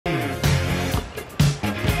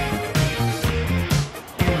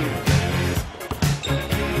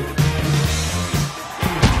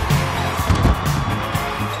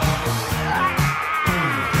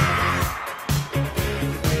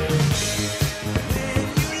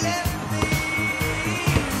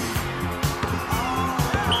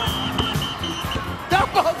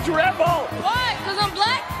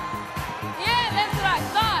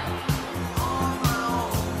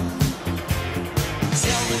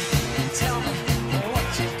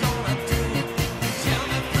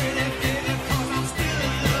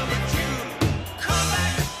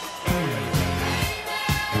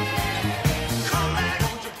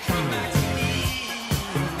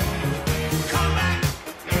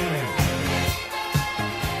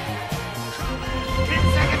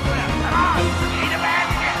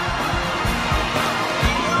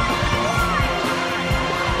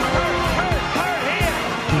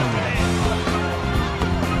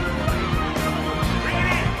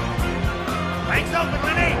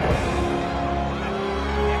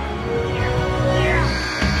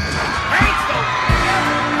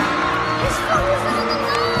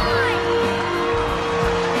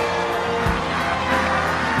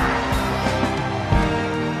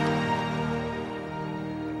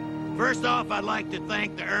off, I'd like to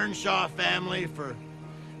thank the Earnshaw family for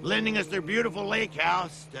lending us their beautiful lake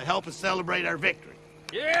house to help us celebrate our victory.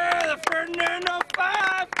 Yeah, the Ferdinando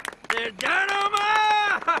 5! They're dynamite!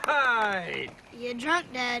 You drunk,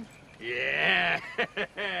 Dad? Yeah!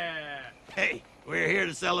 Hey, we're here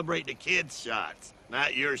to celebrate the kids' shots,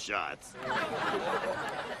 not your shots.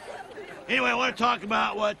 Anyway, I want to talk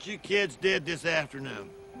about what you kids did this afternoon.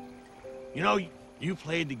 You know, you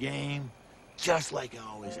played the game just like I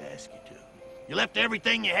always ask you to. You left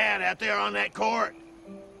everything you had out there on that court,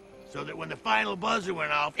 so that when the final buzzer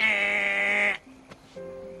went off, you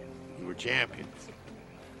were champions.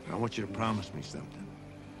 I want you to promise me something.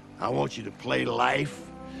 I want you to play life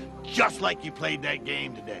just like you played that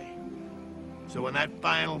game today. So when that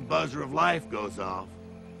final buzzer of life goes off,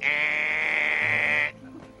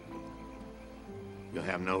 you'll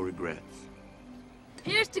have no regrets.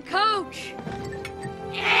 Here's to coach.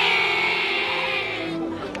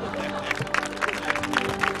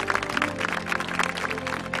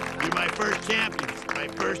 You're my first champions. My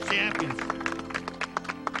first champions.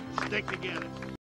 Stick together.